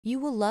You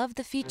will love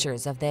the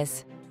features of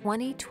this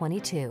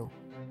 2022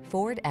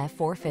 Ford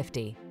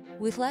F-450.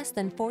 With less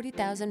than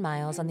 40,000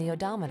 miles on the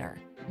odometer,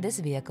 this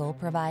vehicle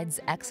provides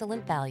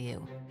excellent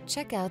value.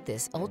 Check out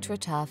this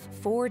ultra-tough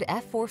Ford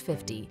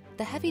F-450,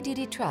 the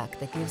heavy-duty truck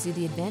that gives you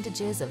the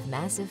advantages of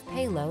massive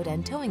payload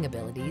and towing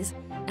abilities,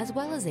 as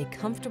well as a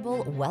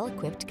comfortable,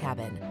 well-equipped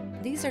cabin.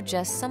 These are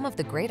just some of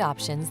the great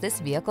options this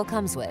vehicle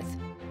comes with: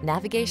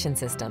 navigation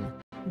system,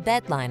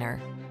 bed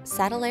liner,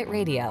 satellite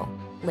radio,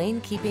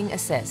 lane keeping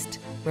assist,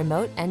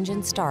 remote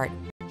engine start,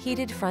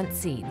 heated front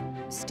seat,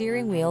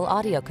 steering wheel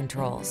audio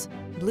controls,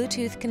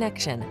 Bluetooth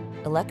connection,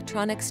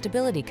 electronic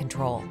stability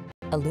control,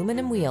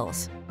 aluminum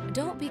wheels.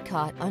 Don't be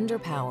caught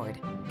underpowered.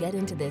 Get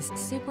into this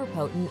super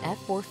potent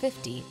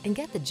F-450 and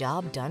get the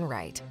job done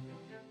right.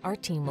 Our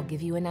team will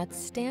give you an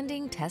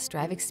outstanding test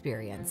drive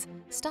experience.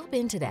 Stop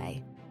in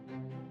today.